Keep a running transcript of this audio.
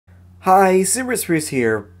Hi, Super Spruce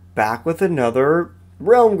here, back with another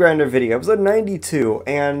Realm Grinder video, episode 92,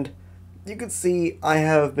 and you can see I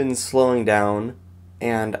have been slowing down,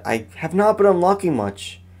 and I have not been unlocking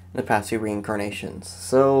much in the past few reincarnations.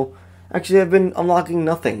 So, actually I've been unlocking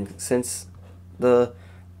nothing since the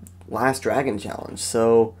last Dragon Challenge,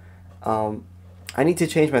 so, I need to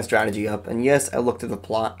change my strategy up, and yes, I looked at the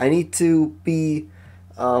plot. I need to be,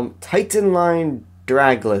 Titan Line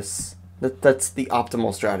Dragless. That's the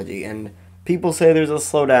optimal strategy, and people say there's a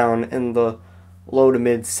slowdown in the low to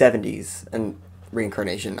mid 70s in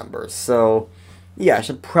reincarnation numbers. So, yeah, I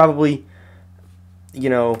should probably,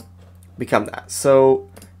 become that. So,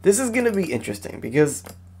 this is going to be interesting because,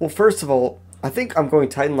 well, first of all, I think I'm going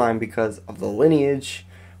Titan Line because of the lineage,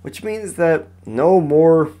 which means that no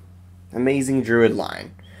more amazing druid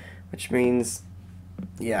line, which means,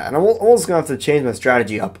 yeah, and I'm almost going to have to change my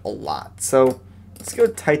strategy up a lot. So, let's go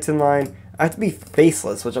Titan Line. I have to be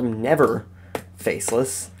faceless, which I'm never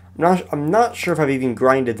faceless. I'm not sure if I've even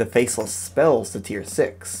grinded the faceless spells to tier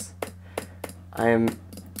 6. I'm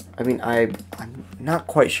not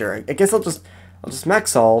quite sure. I guess I'll just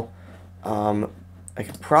max all. I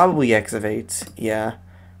could probably excavate. Yeah.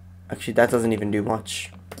 Actually, that doesn't even do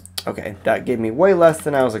much. Okay, that gave me way less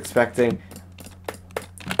than I was expecting.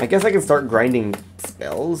 I guess I can start grinding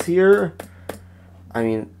spells here. I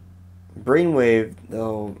mean, Brainwave,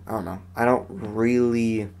 though, I don't know. I don't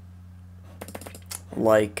really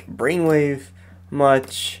like Brainwave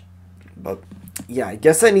much. But, yeah, I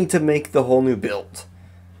guess I need to make the whole new build.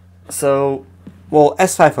 So, well,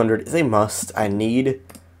 S500 is a must. I need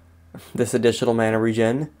this additional mana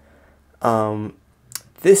regen.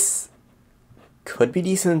 This could be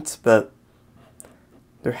decent, but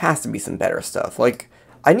there has to be some better stuff. Like,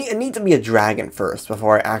 I need to be a dragon first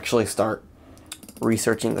before I actually start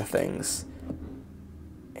researching the things.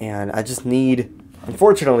 And I just need,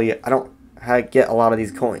 unfortunately, I don't get a lot of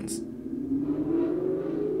these coins.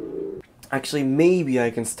 Actually, maybe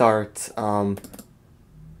I can start, no,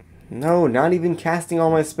 not even casting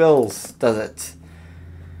all my spells, does it?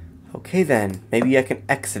 Okay then, maybe I can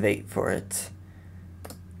excavate for it.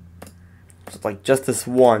 Like, just this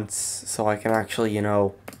once, so I can actually,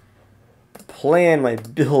 plan my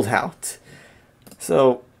build out.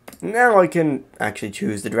 So, now I can actually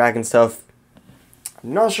choose the dragon stuff.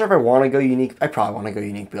 I'm not sure if I want to go unique. I probably want to go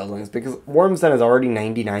unique buildings, because Worm's Den is already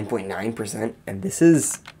 99.9%, and this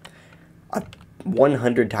is a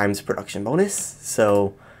 100 times production bonus,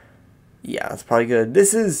 so, yeah, that's probably good.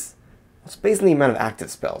 It's basically the amount of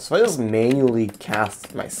active spells, so I just manually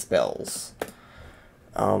cast my spells.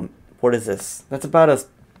 What is this? That's about a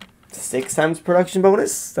 6 times production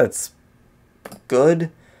bonus. That's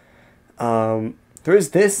good. There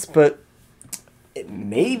is this, but it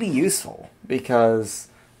may be useful because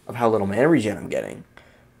of how little mana regen I'm getting.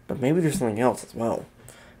 But maybe there's something else as well.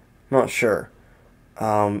 I'm not sure.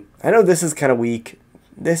 I know this is kind of weak.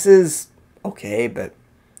 This is okay, but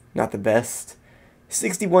not the best.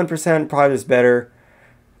 61% probably is better.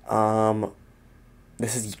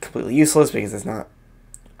 This is completely useless because it's not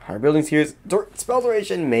higher building tiers. Spell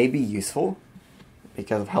duration may be useful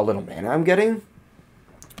because of how little mana I'm getting,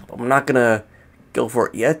 but I'm not gonna go for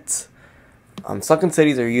it yet. Sunken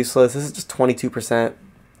cities are useless. This is just 22%,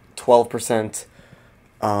 12%,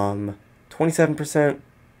 27%.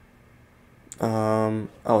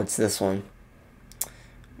 Oh, it's this one.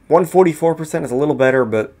 144% is a little better,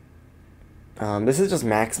 but this is just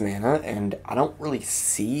max mana, and I don't really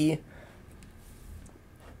see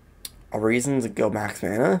a reason to go max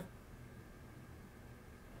mana.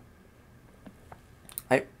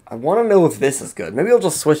 I want to know if this is good. Maybe I'll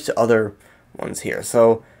just switch to other ones here.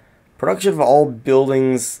 So, production of all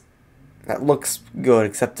buildings, that looks good,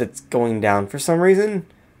 except it's going down for some reason.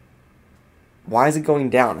 Why is it going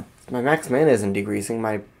down? My max mana isn't decreasing.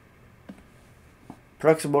 My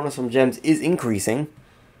production bonus from gems is increasing.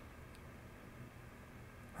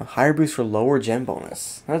 A higher boost for lower gem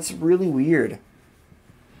bonus. That's really weird.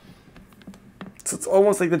 So it's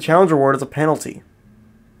almost like the challenge reward is a penalty.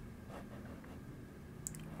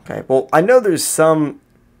 Okay, well, I know there's some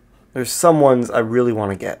ones I really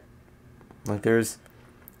want to get. Like there is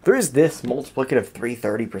this multiplicative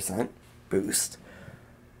 330% boost,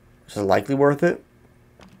 which is likely worth it.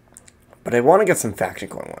 But I want to get some faction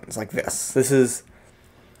coin ones like this.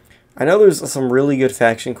 I know there's some really good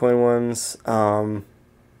faction coin ones.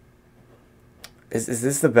 Is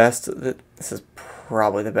this the best? This is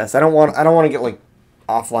probably the best. I don't want to get like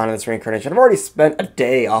offline in this reincarnation. I've already spent a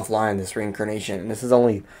day offline in this reincarnation, and this is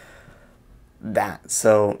only that.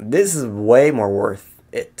 So this is way more worth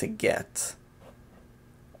it to get.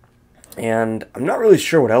 And I'm not really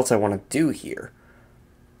sure what else I want to do here.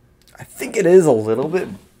 think it is a little bit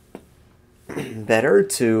better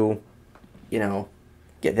to, you know,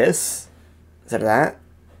 get this instead of that.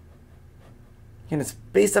 And it's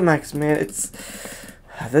based on max mana. This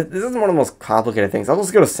isn't one of the most complicated things. I'll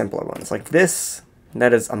just go to simpler ones. Like this,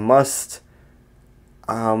 that is a must.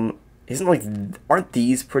 Aren't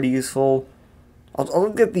these pretty useful? I'll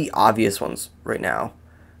look at the obvious ones right now.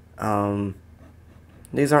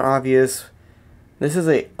 These aren't obvious. This is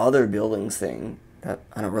a other buildings thing that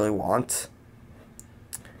I don't really want.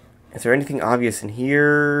 Is there anything obvious in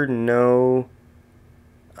here? No.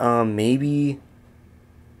 Maybe.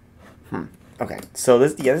 Okay, so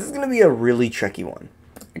this is gonna be a really tricky one.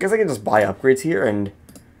 I guess I can just buy upgrades here, and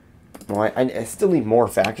well, I still need more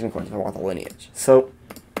faction coins if I want the lineage. So,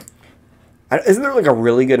 isn't there like a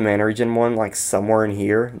really good mana regen one like somewhere in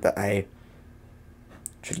here that I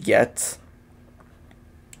should get?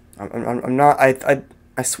 I'm not.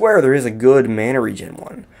 I swear there is a good mana regen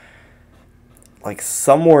one. Like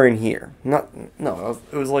somewhere in here. No,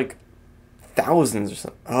 it was like thousands or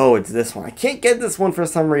something. Oh, it's this one. I can't get this one for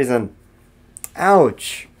some reason.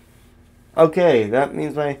 Ouch. Okay, that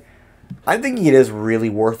means I think it is really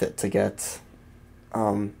worth it to get.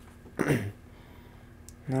 No,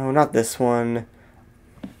 not this one.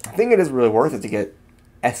 I think it is really worth it to get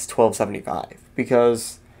S1275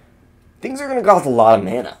 because things are gonna cost a lot of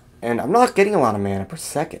mana, and I'm not getting a lot of mana per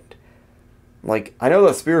second. Like, I know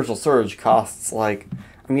that Spiritual Surge costs, like,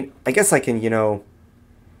 I mean, I guess I can, you know,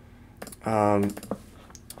 I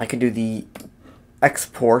can do the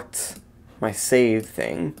export my save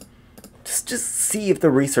thing. Just see if the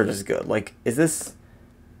research is good. Like, is this,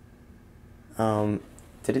 did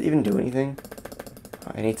it even do anything?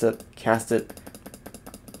 I need to cast it.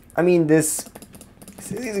 I mean, this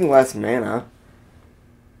is using less mana.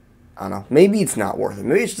 I don't know. Maybe it's not worth it.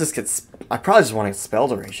 Maybe it just gets, I probably just want to get spell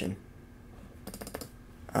duration.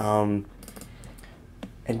 And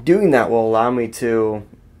doing that will allow me to,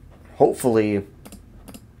 hopefully,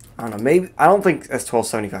 I don't know, maybe, I don't think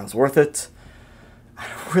S1275 is worth it. I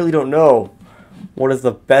really don't know what is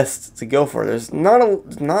the best to go for. There's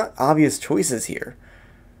not obvious choices here.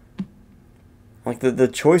 Like, the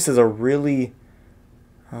choices are really,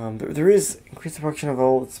 there is increased the production of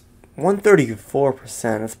all, it's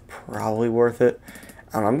 134%, it's probably worth it.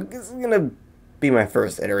 I don't know, this is going to be my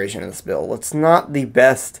first iteration of this build. It's not the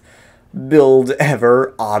best build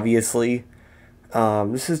ever, obviously.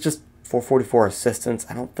 This is just 444 assistance.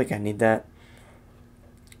 I don't think I need that.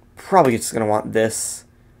 Probably just going to want this.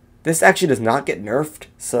 This actually does not get nerfed,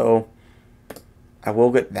 so I will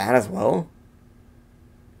get that as well.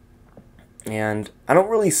 And I don't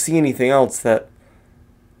really see anything else that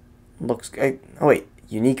looks... oh wait,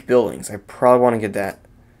 unique buildings. I probably want to get that.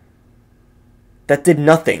 That did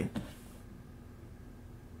nothing.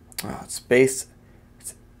 Oh, it's based...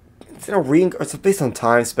 It's based on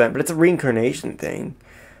time spent, but it's a reincarnation thing.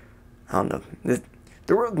 I don't know.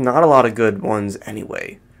 There were not a lot of good ones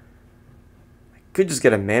anyway. I could just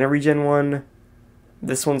get a mana regen one.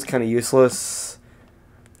 This one's kind of useless.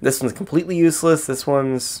 This one's completely useless. This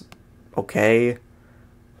one's okay.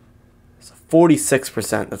 It's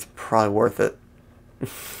 46%. That's probably worth it.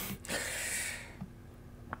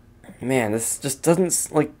 Man, this just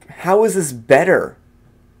doesn't, like, how is this better?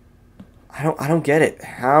 I don't get it.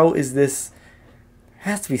 How is this?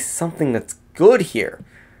 There has to be something that's good here.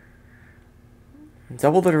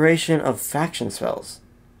 Double the duration of faction spells.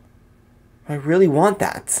 I really want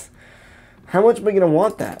that. How much am I gonna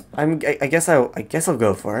want that? I guess I'll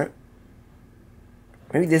go for it.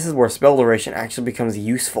 Maybe this is where spell duration actually becomes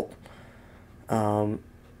useful.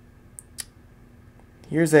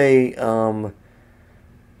 Here's a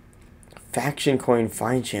faction coin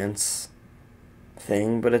fine chance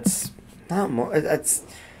thing, but it's not it's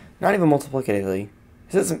not even multiplicatively.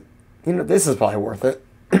 This isn't, you know, this is probably worth it.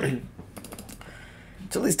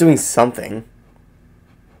 It's at least doing something.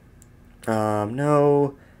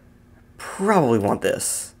 No, probably want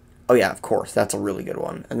this. Oh yeah, of course, that's a really good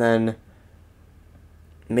one. And then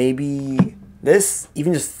maybe this,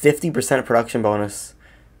 even just 50% production bonus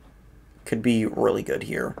could be really good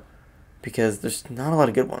here because there's not a lot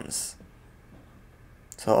of good ones.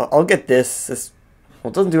 So I'll get this.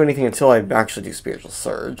 Well, it doesn't do anything until I actually do Spiritual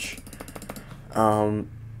Surge.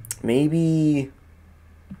 Maybe...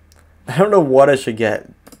 I don't know what I should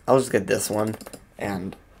get. I'll just get this one.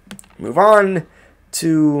 And move on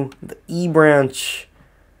to the E branch.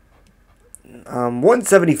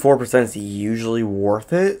 174% is usually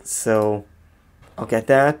worth it, so I'll get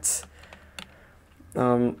that.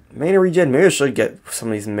 Mana regen. Maybe I should get some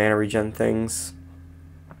of these mana regen things.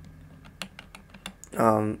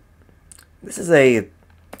 This is a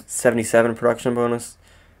 77 production bonus.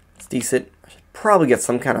 It's decent. I should probably get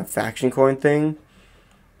some kind of faction coin thing.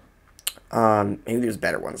 Maybe there's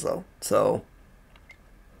better ones though. So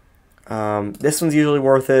this one's usually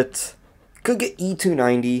worth it. Could get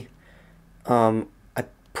E290. I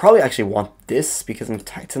probably actually want this because I'm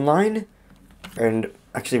Titan line, and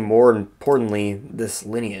actually more importantly, this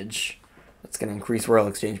lineage. That's going to increase royal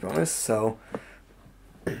exchange bonus. So,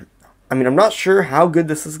 I mean, I'm not sure how good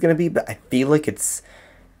this is going to be, but I feel like it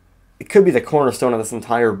could be the cornerstone of this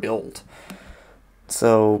entire build.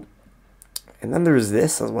 So, and then there's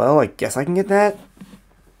this as well. I guess I can get that.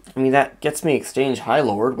 I mean, that gets me Exchange High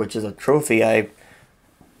Lord, which is a trophy I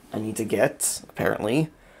need to get, apparently.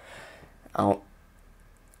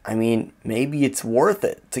 I mean, maybe it's worth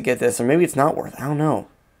it to get this, or maybe it's not worth it. I don't know.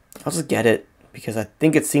 I'll just get it, because I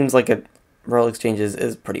think it seems like royal exchanges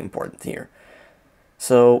is pretty important here.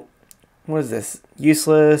 So, what is this?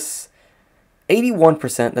 Useless.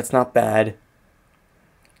 81%, that's not bad.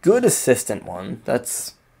 Good assistant one.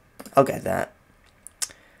 I'll get that.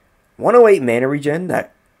 108 mana regen,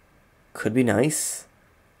 that could be nice.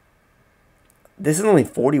 This is only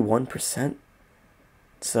 41%.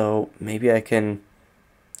 So this I can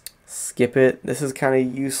skip it. This is kind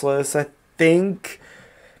of useless, I think,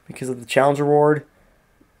 because of the challenge reward.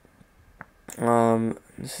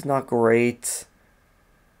 This is not great.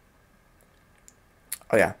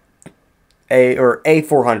 Oh yeah,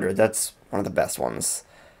 A400. That's one of the best ones.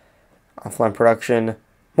 Offline production,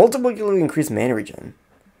 multiply increased mana regen.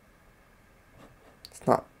 It's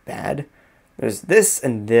not bad. There's this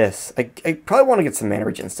and this. I probably want to get some mana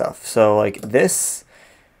regen stuff. So like this,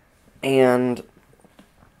 and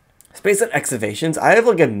it's based on excavations. I have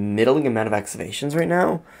like a middling amount of excavations right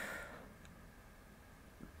now.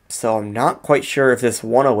 So I'm not quite sure if this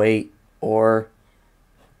 108 or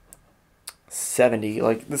 70,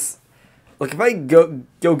 like this, like if I go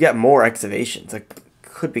get more excavations, it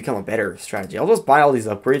could become a better strategy. I'll just buy all these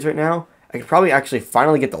upgrades right now. I could probably actually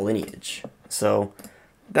finally get the lineage. So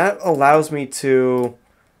that allows me to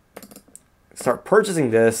start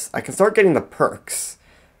purchasing this. I can start getting the perks.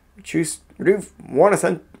 Remove one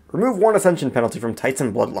ascension penalty from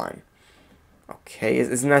Titan Bloodline. Okay,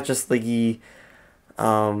 isn't that just the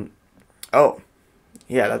oh,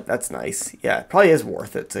 yeah, that's nice. Yeah, it probably is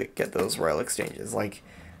worth it to get those royal exchanges. Like,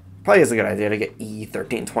 probably is a good idea to get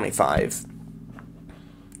E1325.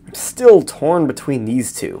 I'm still torn between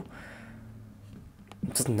these two.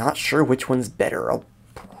 I'm just not sure which one's better.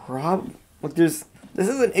 Look, this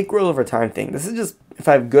is an equal over time thing. This is just if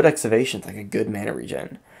I have good excavations, like a good mana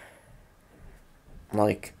regen.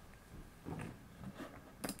 Like,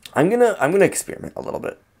 I'm gonna experiment a little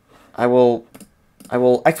bit. I will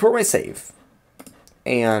export my save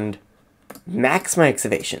and max my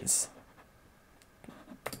excavations.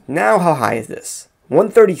 Now, how high is this?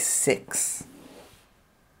 136.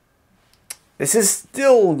 This is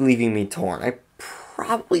still leaving me torn.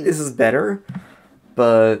 This is better,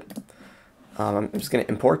 but I'm just gonna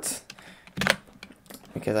import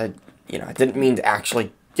because I didn't mean to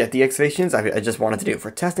actually get the excavations. I just wanted to do it for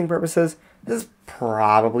testing purposes. This is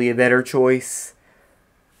probably a better choice.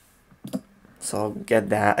 So I'll get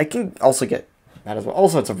that. I can also get that as well.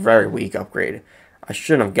 Also, it's a very weak upgrade. I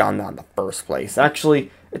shouldn't have gotten that in the first place. Actually,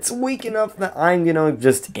 it's weak enough that I'm gonna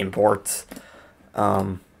just import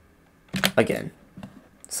again.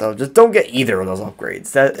 So just don't get either of those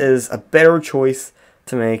upgrades. That is a better choice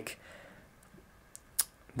to make.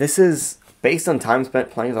 This is based on time spent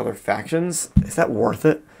playing with other factions. Is that worth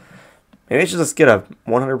it? Maybe I should just get a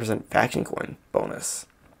 100% faction coin bonus.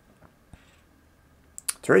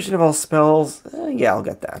 Duration of all spells. Yeah, I'll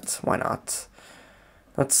get that. Why not?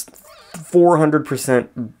 That's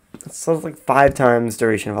 400%. That sounds like 5 times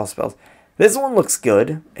duration of all spells. This one looks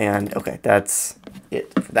good. And, okay, that's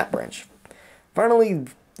it for that branch. Finally,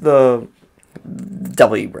 the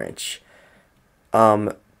W branch.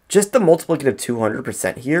 Just the multiplicative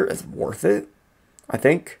 200% here is worth it, I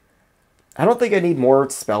think. I don't think I need more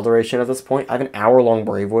spell duration at this point. I have an hour-long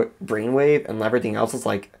brainwave, and everything else is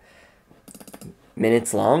like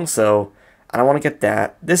minutes long, so I don't want to get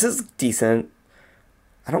that. This is decent.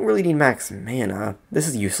 I don't really need max mana. This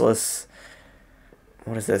is useless.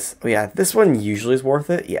 What is this? Oh yeah, this one usually is worth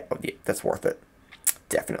it. Yeah, that's worth it.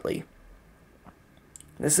 Definitely.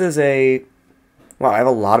 This is a... Wow, I have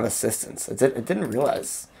a lot of assistance. I didn't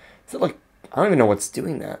realize. Is it like... I don't even know what's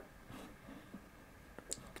doing that.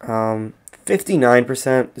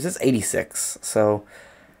 59%. This is 86. So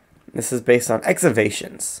this is based on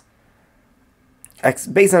excavations.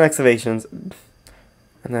 Based on excavations. And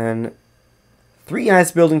then 3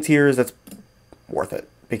 highest building tiers. That's worth it.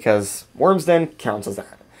 Because Worm's Den counts as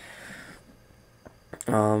that.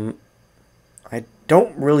 I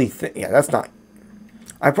don't really think... Yeah, that's not...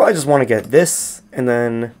 I probably just want to get this, and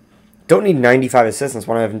then... Don't need 95 assistance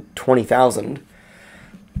when I have 20,000.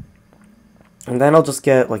 And then I'll just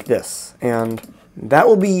get, like, this. And that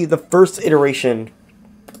will be the first iteration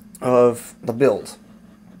of the build.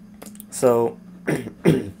 So,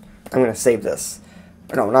 I'm going to save this.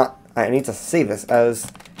 No, not... I need to save this as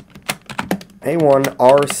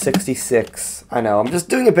A1R66. I know, I'm just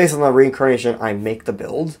doing it based on the reincarnation I make the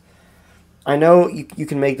build. I know you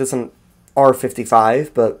can make this an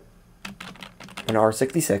R55, but an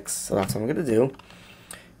R66, so that's what I'm going to do.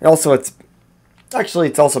 And also, it's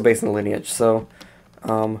also based on Lineage, so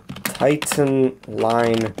Titan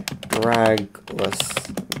line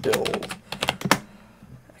dragless build.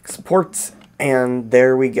 Export, and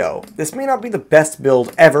there we go. This may not be the best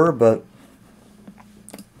build ever, but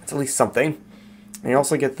it's at least something. And you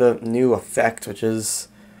also get the new effect, which is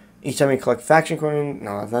each time you collect faction coin.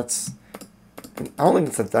 No, that's... I don't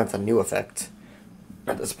think that's a new effect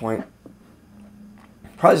at this point.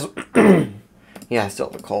 Probably just, yeah, I still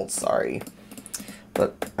have the cult, sorry.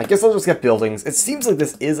 But I guess I'll just get buildings. It seems like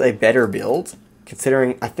this is a better build,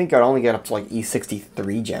 considering I think I'd only get up to like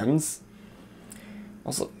E63 gems.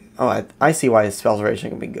 Also, oh, I see why his spell duration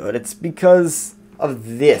can be good. It's because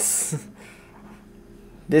of this.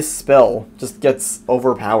 This spell just gets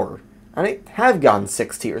overpowered. And I have gotten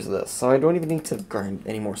 6 tiers of this, so I don't even need to grind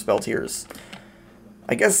any more spell tiers.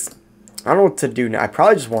 I guess, I don't know what to do now. I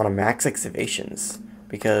probably just want to max excavations,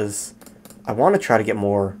 because I want to try to get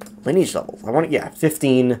more lineage levels. I want to, yeah,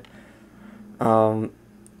 15. Oh,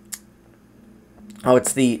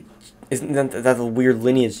 it's the, isn't that the weird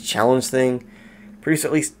lineage challenge thing? Produce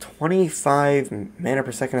at least 25 mana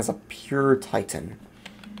per second as a pure titan.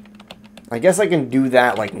 I guess I can do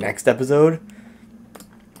that, like, next episode.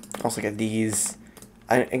 Also get these.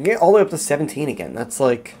 I get all the way up to 17 again. That's,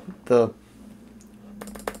 like, the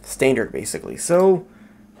standard, basically. So,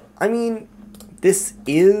 I mean, this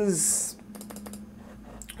is...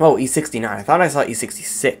 Oh, E69. I thought I saw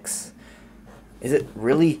E66. Is it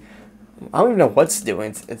really... I don't even know what's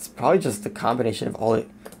doing it. It's probably just the combination of all it...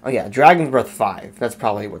 Oh, yeah, Dragon's Breath 5. That's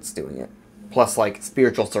probably what's doing it. Plus, like,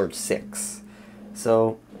 Spiritual Surge 6.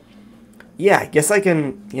 So... yeah, I guess I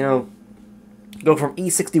can, you know, go from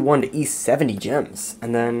E61 to E70 gems,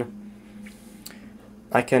 and then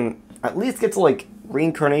I can at least get to, like,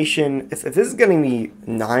 reincarnation. If this is getting me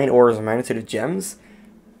 9 orders of magnitude of gems,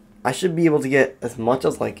 I should be able to get as much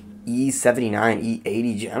as, like, E79,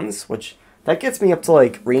 E80 gems, which, that gets me up to,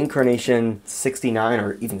 like, reincarnation 69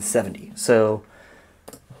 or even 70. So,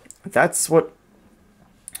 that's what,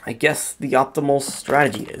 I guess, the optimal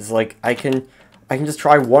strategy is. Like, I can just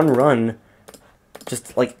try one run,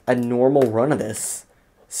 just like a normal run of this,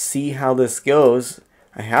 see how this goes.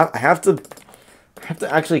 I have to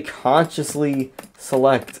actually consciously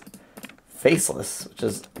select faceless, which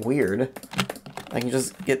is weird. I can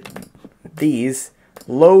just get these,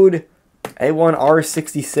 load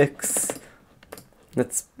A1R66.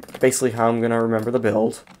 That's basically how I'm gonna remember the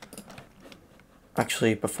build.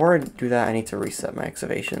 Actually, before I do that, I need to reset my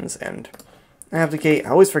excavations and abdicate. I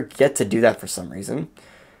always forget to do that for some reason.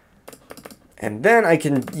 And then I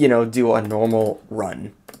can, you know, do a normal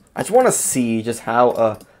run. I just want to see just how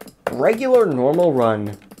a regular normal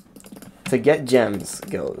run to get gems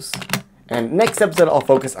goes. And next episode I'll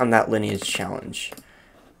focus on that lineage challenge.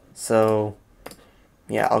 So,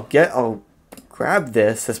 yeah, I'll grab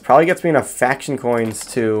this. This probably gets me enough faction coins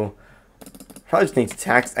to... Probably just need to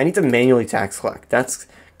tax... I need to manually tax collect. That's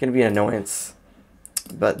going to be an annoyance.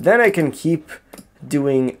 But then I can keep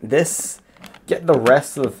doing this, get the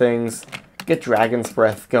rest of the things, get Dragon's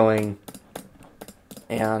Breath going,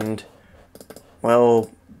 and,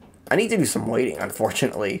 well, I need to do some waiting,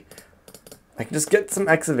 unfortunately. I can just get some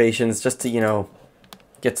excavations just to, you know,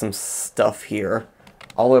 get some stuff here,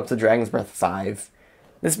 all the way up to Dragon's Breath 5.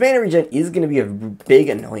 This mana regen is going to be a big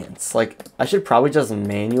annoyance. Like, I should probably just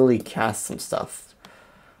manually cast some stuff.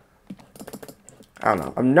 I don't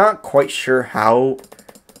know. I'm not quite sure how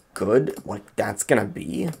good, like, that's gonna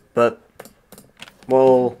be, but,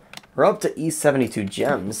 well, we're up to E72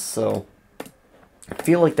 gems, so I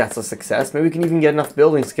feel like that's a success. Maybe we can even get enough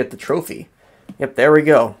buildings to get the trophy. Yep, there we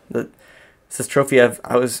go. This is trophy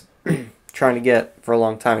I was trying to get for a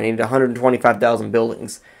long time. I needed 125,000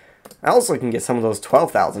 buildings. I also can get some of those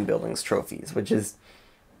 12,000 buildings trophies, which is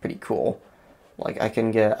pretty cool. Like, I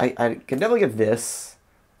can get, I can definitely get this.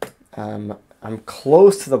 I'm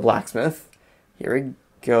close to the blacksmith. Here we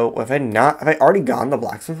go. Have I already gone the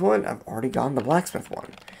blacksmith one? I've already gone the blacksmith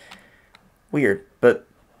one. Weird, but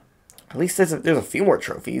at least there's a few more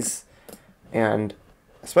trophies. And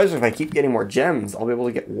especially if I keep getting more gems, I'll be able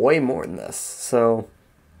to get way more than this. So,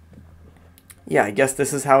 yeah, I guess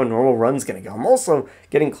this is how a normal run's going to go. I'm also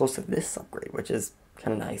getting close to this upgrade, which is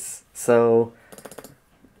kind of nice. So,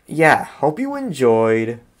 yeah, hope you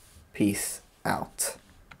enjoyed. Peace out.